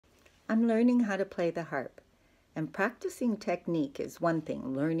I'm learning how to play the harp. And practicing technique is one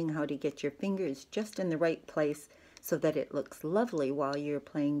thing, learning how to get your fingers just in the right place so that it looks lovely while you're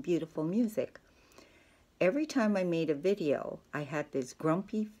playing beautiful music. Every time I made a video, I had this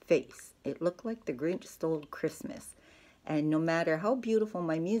grumpy face. It looked like the Grinch stole Christmas. And no matter how beautiful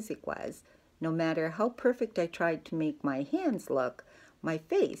my music was, no matter how perfect I tried to make my hands look, my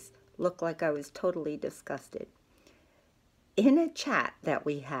face looked like I was totally disgusted. In a chat that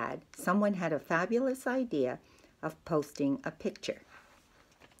we had, someone had a fabulous idea of posting a picture.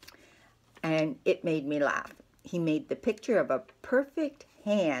 And it made me laugh. He made the picture of a perfect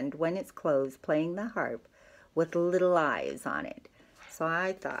hand when it's closed playing the harp with little eyes on it. So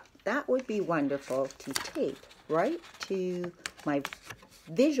I thought that would be wonderful to tape right to my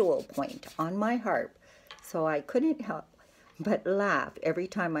visual point on my harp. So I couldn't help but laugh every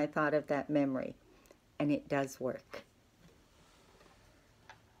time I thought of that memory. And it does work.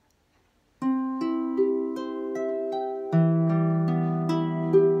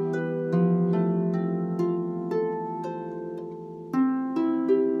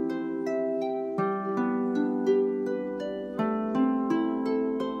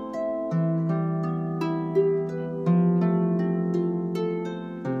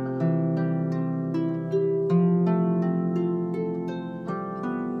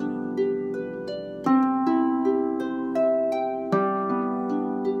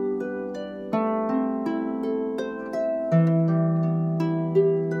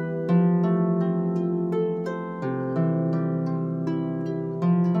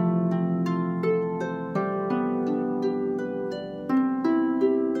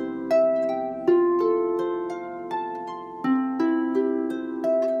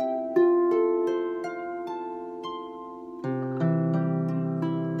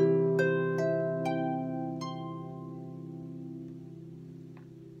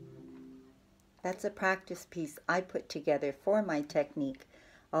 That's a practice piece I put together for my technique,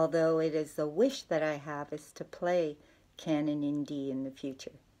 although it is a wish that I have is to play canon in D in the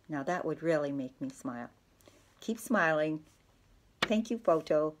future. Now that would really make me smile. Keep smiling. Thank you,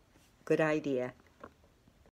 photo. Good idea.